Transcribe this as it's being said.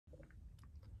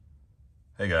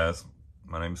Hey guys,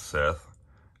 my name's Seth.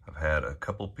 I've had a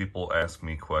couple people ask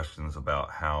me questions about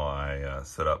how I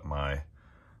set up my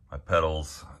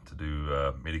pedals to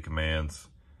do MIDI commands.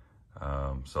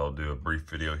 So I'll do a brief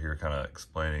video here kind of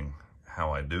explaining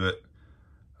how I do it.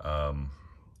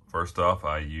 First off,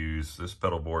 I use this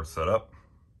pedal board setup.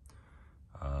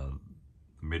 The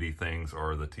MIDI things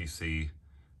are the TC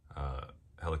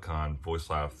Helicon Voice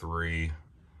Live 3,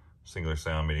 Singular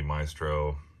Sound MIDI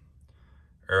Maestro,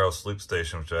 Aero Sleep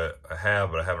Station, which I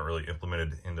have, but I haven't really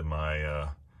implemented into my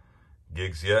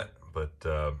gigs yet. But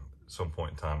at some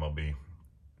point in time, I'll be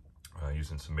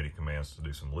using some MIDI commands to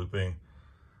do some looping.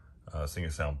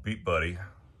 Singular Sound Beatbuddy,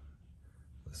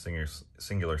 the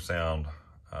Singular Sound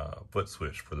foot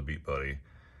switch for the Beatbuddy,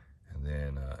 and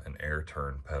then an air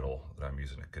turn pedal that I'm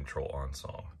using to control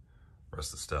OnSong. The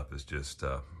rest of the stuff is just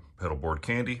pedal board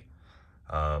candy.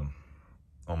 On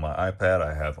my iPad,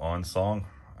 I have OnSong.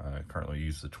 I currently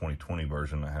use the 2020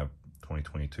 version. I have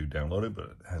 2022 downloaded, but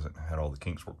it hasn't had all the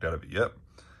kinks worked out of it yet.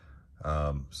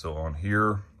 So on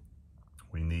here,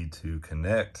 we need to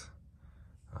connect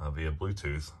via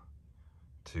Bluetooth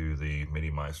to the MIDI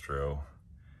Maestro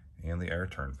and the air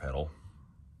turn pedal.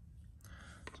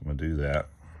 So I'm gonna do that.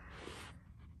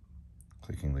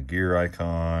 Clicking the gear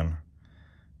icon,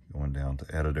 going down to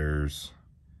editors,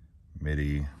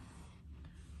 MIDI,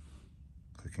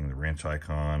 clicking the wrench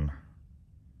icon,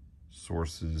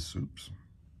 sources,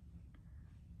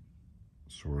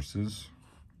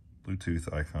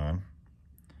 Bluetooth icon,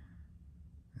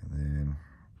 and then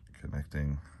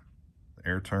connecting the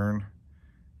air turn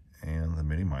and the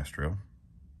MIDI Maestro.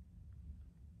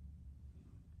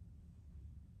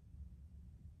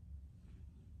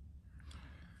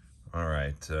 All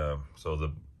right, so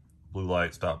the blue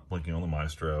light stopped blinking on the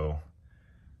Maestro.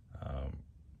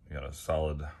 We got a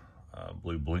solid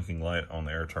blue blinking light on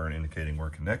the air turn indicating we're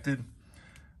connected.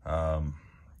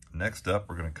 Next up,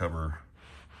 we're going to cover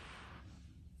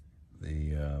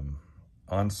the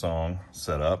OnSong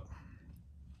setup.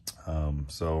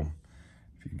 So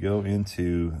if you go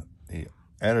into the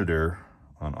editor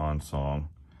on OnSong,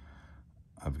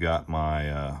 I've got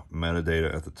my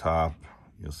metadata at the top.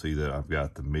 You'll see that I've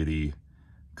got the MIDI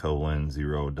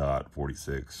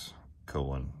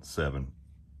 :0.46:7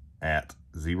 at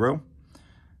 0.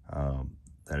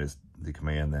 That is the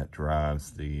command that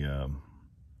drives the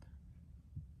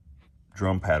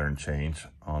drum pattern change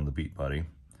on the Beatbuddy.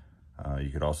 You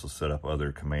could also set up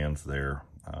other commands there.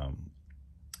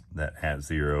 That at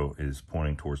 0 is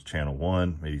pointing towards channel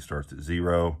 1. MIDI starts at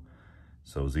 0.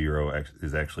 So 0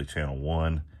 is actually channel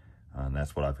 1. And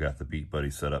that's what I've got the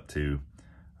Beatbuddy set up to.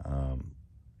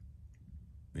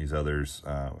 These others,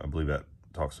 I believe that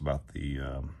talks about the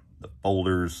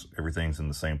folders. Everything's in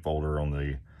the same folder on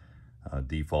the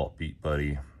default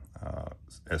Beatbuddy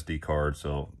SD card.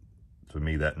 So to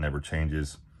me, that never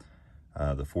changes.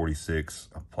 The 46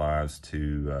 applies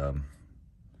to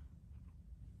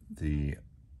the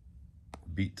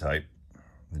beat type,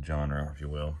 the genre, if you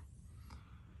will.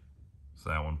 So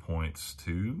that one points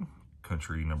to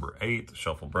country number 8, the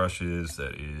shuffle brushes.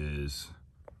 That is,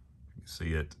 you can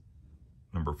see it,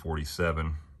 number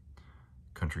 47,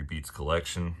 country beats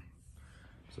collection.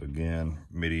 So again,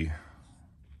 MIDI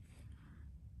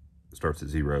starts at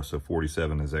 0, so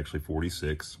 47 is actually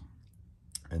 46.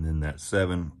 And then that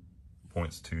 7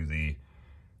 points to the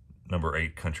number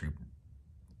 8 country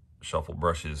shuffle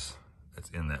brushes that's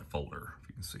in that folder, if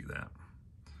you can see that.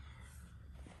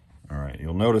 All right,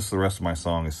 you'll notice the rest of my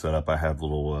song is set up. I have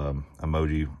little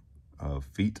emoji of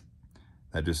feet.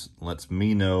 That just lets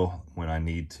me know when I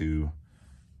need to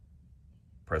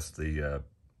press the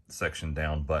section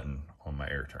down button on my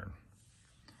air turn.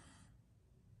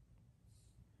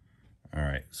 All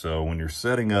right, so when you're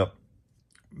setting up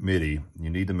MIDI, you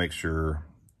need to make sure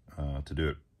to do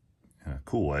it in a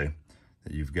cool way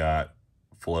that you've got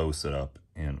flow set up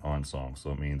in OnSong.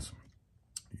 So it means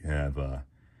you have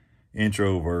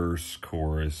intro, verse,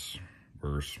 chorus,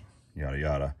 verse, yada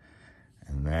yada,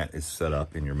 and that is set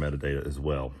up in your metadata as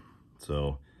well.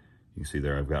 So you can see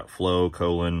there I've got flow :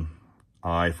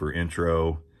 I for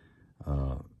intro,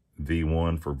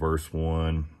 V1 for verse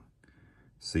 1,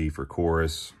 C for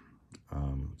chorus.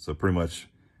 So pretty much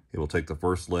it will take the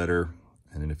first letter,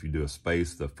 and then if you do a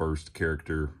space, the first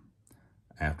character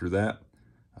after that.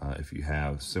 If you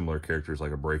have similar characters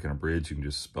like a break and a bridge, you can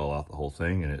just spell out the whole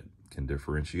thing and it can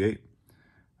differentiate.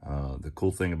 The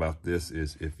cool thing about this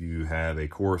is if you have a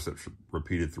chorus that's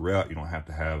repeated throughout, you don't have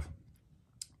to have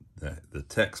the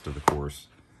text of the chorus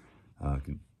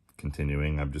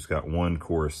continuing. I've just got one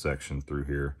chorus section through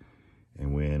here,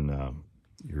 and when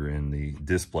you're in the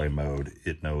display mode,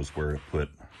 it knows where to put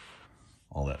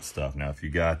all that stuff. Now, if you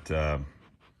got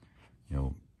you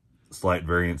know, slight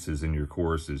variances in your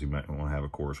choruses. You might want to have a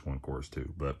chorus 1, chorus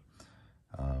 2, but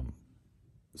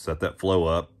set that flow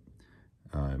up.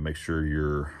 Make sure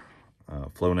your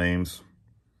flow names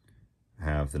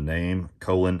have the name,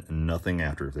 colon, nothing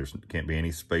after. If there's can't be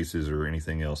any spaces or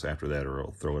anything else after that, or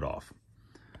it'll throw it off.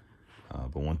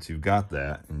 But once you've got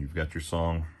that and you've got your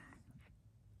song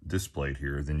displayed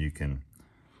here, then you can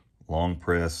long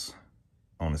press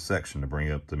on a section to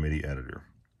bring up the MIDI editor.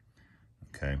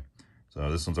 Okay, so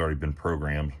this one's already been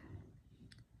programmed.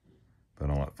 But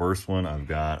on that first one, I've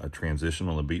got a transition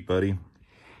on the Beatbuddy.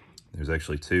 There's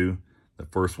actually 2. The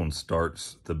first one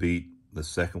starts the beat. The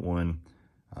second one,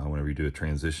 whenever you do a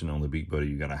transition on the Beatbuddy,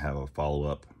 you gotta have a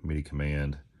follow-up MIDI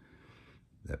command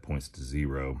that points to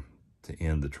 0 to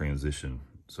end the transition.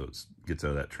 So it gets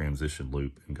out of that transition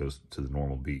loop and goes to the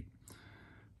normal beat.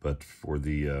 But for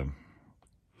the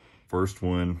first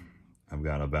one, I've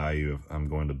got a value of, I'm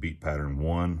going to beat pattern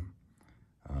 1.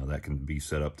 That can be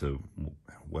set up to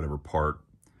whatever part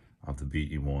of the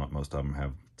beat you want. Most of them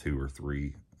have 2 or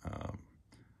 3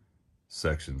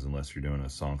 sections, unless you're doing a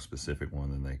song-specific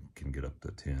one, then they can get up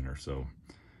to 10 or so.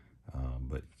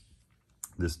 But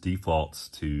this defaults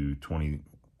to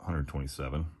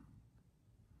 127.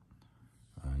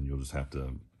 And you'll just have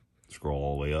to scroll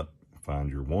all the way up, find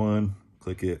your 1,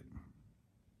 click it.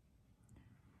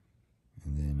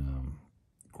 And then,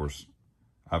 of course,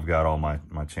 I've got all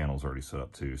my channels already set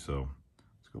up too. So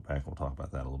let's go back and we'll talk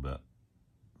about that a little bit.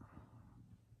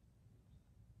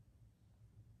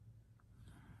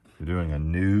 If you're doing a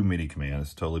new MIDI command,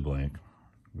 it's totally blank.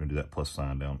 I'm going to do that plus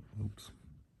sign down. Oops.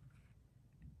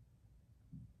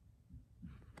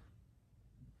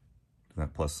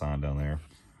 That plus sign down there.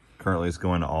 Currently it's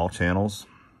going to all channels.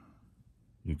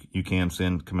 You can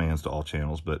send commands to all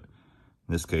channels, but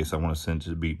in this case I want to send it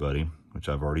to Beatbuddy, which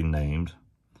I've already named.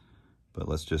 But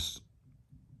let's just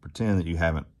pretend that you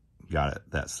haven't got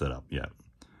that set up yet.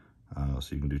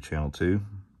 So you can do channel 2.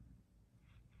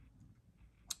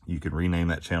 You can rename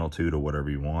that channel 2 to whatever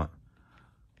you want.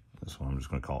 This one I'm just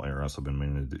going to call Eros. I've been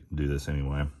meaning to do this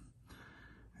anyway.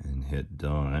 And hit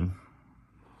done.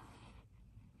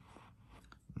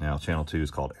 Now channel 2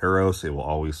 is called Eros. It will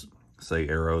always say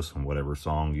Eros on whatever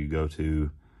song you go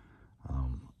to.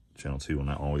 Channel 2 will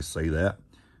not always say that.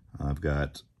 I've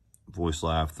got Voice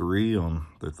Live 3 on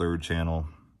the 3rd channel.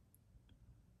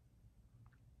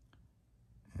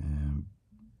 And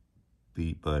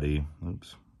Beatbuddy,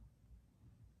 oops,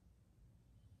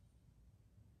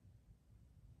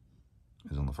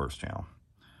 is on the 1st channel.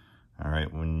 All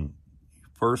right, when you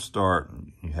first start,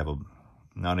 you have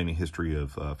not any history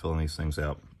of filling these things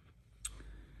out.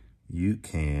 You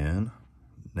can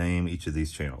name each of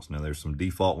these channels. Now there's some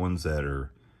default ones that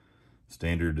are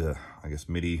standard, I guess,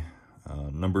 MIDI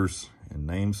numbers and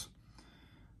names,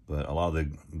 but a lot of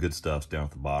the good stuff's down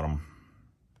at the bottom,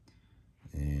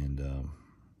 and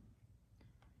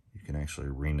you can actually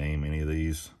rename any of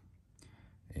these.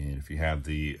 And if you have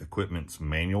the equipment's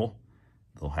manual,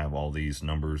 they'll have all these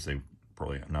numbers. They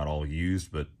probably not all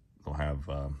used, but they'll have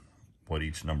what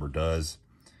each number does,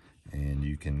 and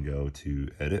you can go to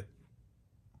edit.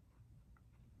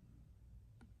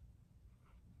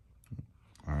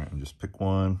 All right, and just pick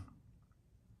one.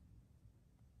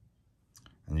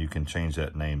 And you can change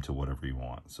that name to whatever you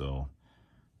want. So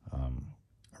I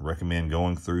recommend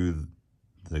going through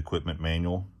the equipment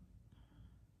manual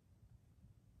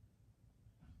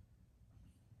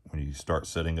when you start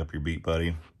setting up your Beatbuddy.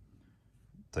 It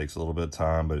takes a little bit of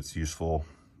time, but it's useful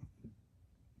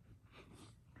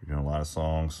if you're doing a lot of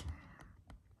songs.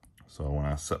 So when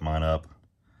I set mine up,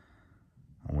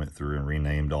 I went through and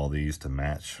renamed all these to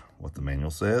match what the manual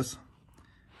says.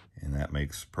 And that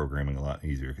makes programming a lot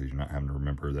easier because you're not having to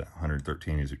remember that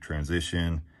 113 is your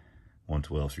transition,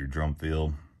 112 is your drum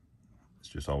fill. It's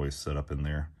just always set up in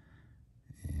there.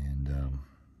 And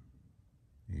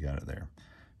you got it there.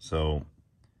 So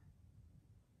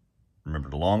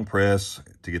remember to long press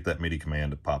to get that MIDI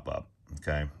command to pop up,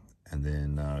 okay? And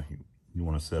then you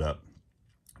want to set up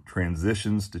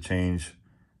transitions to change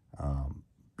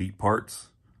beat parts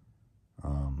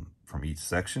from each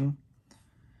section.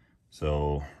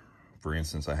 So for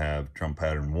instance, I have drum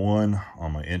pattern 1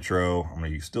 on my intro. I'm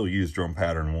going to still use drum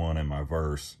pattern 1 in my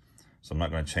verse, so I'm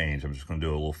not going to change. I'm just going to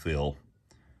do a little fill.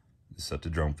 Just set the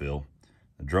drum fill.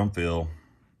 The drum fill,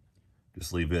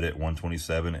 just leave it at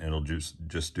 127, and it'll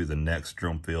just do the next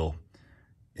drum fill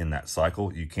in that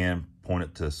cycle. You can point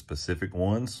it to specific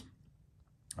ones.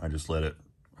 I just let it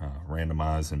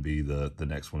randomize and be the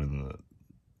next one in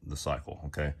the cycle,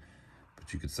 okay?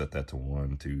 But you could set that to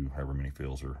 1, 2, however many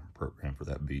fills are programmed for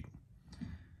that beat.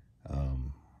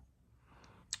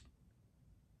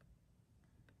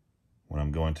 when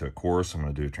I'm going to a chorus, I'm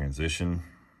going to do a transition.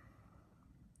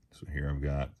 So here I've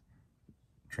got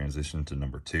transition to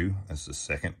number 2. That's the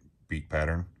second beat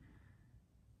pattern.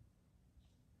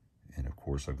 And of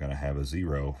course, I've got to have a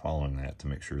 0 following that to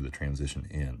make sure the transition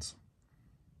ends.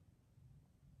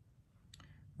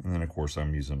 And then of course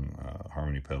I'm using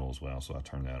harmony pedal as well, so I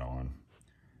turn that on.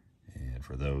 And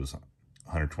for those,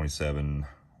 127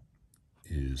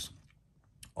 is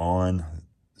on,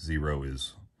 0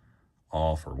 is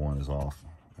off, or 1 is off.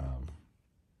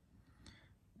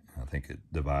 I think it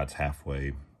divides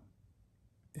halfway.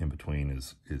 In between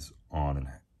is on, and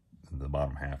the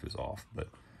bottom half is off. But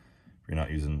if you're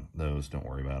not using those, don't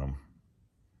worry about them.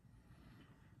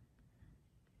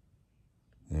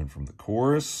 Then from the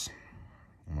chorus,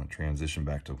 I'm going to transition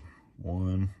back to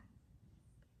 1.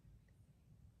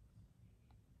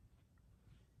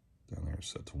 Down there,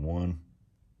 set to 1.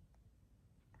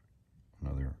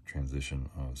 Another transition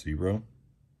of 0.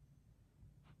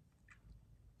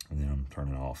 And then I'm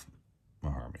turning off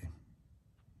my harmony.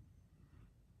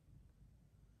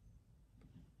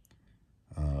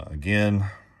 Again,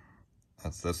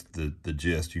 that's the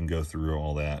gist. You can go through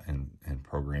all that and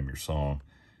program your song.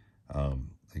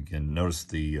 Again, notice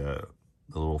the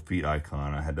little feet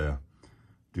icon. I had to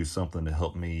do something to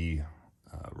help me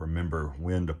remember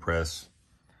when to press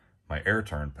my air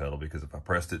turn pedal, because if I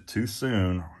pressed it too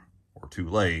soon or too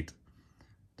late,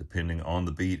 depending on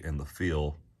the beat and the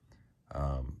feel,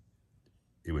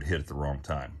 it would hit at the wrong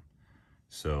time.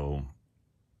 So,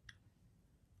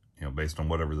 you know, based on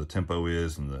whatever the tempo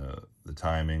is and the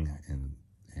timing and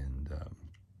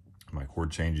my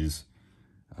chord changes,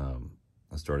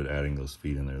 I started adding those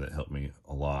feet in there. That helped me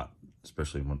a lot,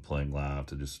 especially when playing live,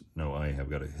 to just know I have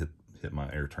got to hit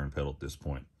my air turn pedal at this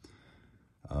point.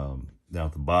 Down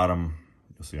at the bottom,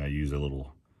 you'll see I use a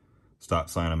little stop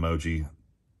sign emoji.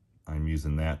 I'm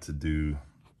using that to do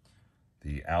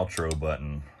the outro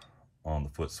button on the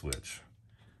foot switch.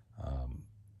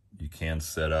 You can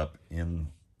set up in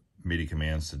MIDI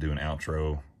commands to do an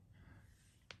outro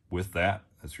with that.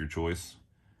 That's your choice.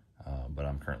 But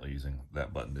I'm currently using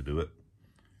that button to do it.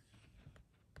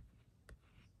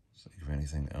 See if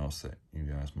anything else that you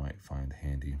guys might find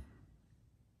handy.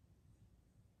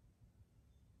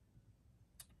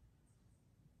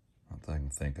 Not that I can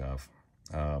think of.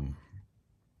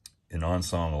 In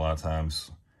OnSong, a lot of times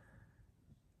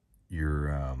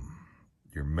your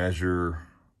measure,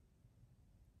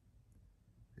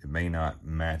 it may not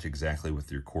match exactly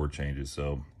with your chord changes.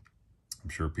 So I'm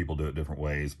sure people do it different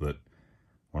ways, but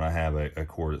when I have a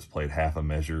chord that's played half a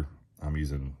measure, I'm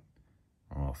using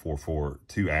 4/4,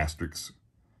 2 asterisks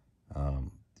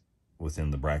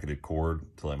within the bracketed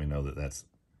chord to let me know that that's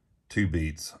 2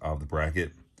 beats of the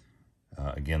bracket.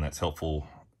 Again, that's helpful,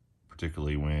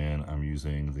 particularly when I'm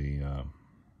using the,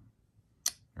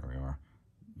 there we are,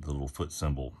 the little foot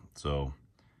symbol. So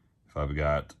if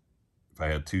I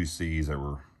had 2 C's that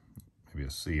were maybe a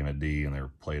C and a D, and they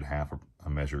were played half a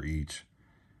measure each,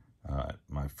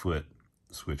 my foot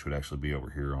switch would actually be over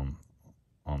here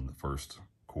on the first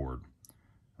chord.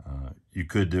 You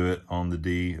could do it on the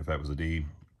D if that was a D.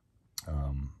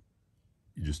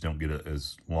 You just don't get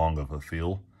as long of a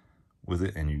feel with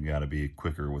it, and you got to be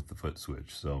quicker with the foot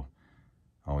switch. So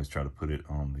I always try to put it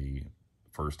on the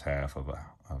first half of a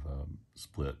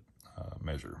split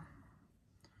measure.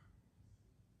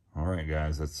 All right,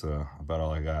 guys, that's about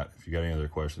all I got. If you got any other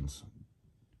questions,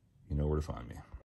 you know where to find me.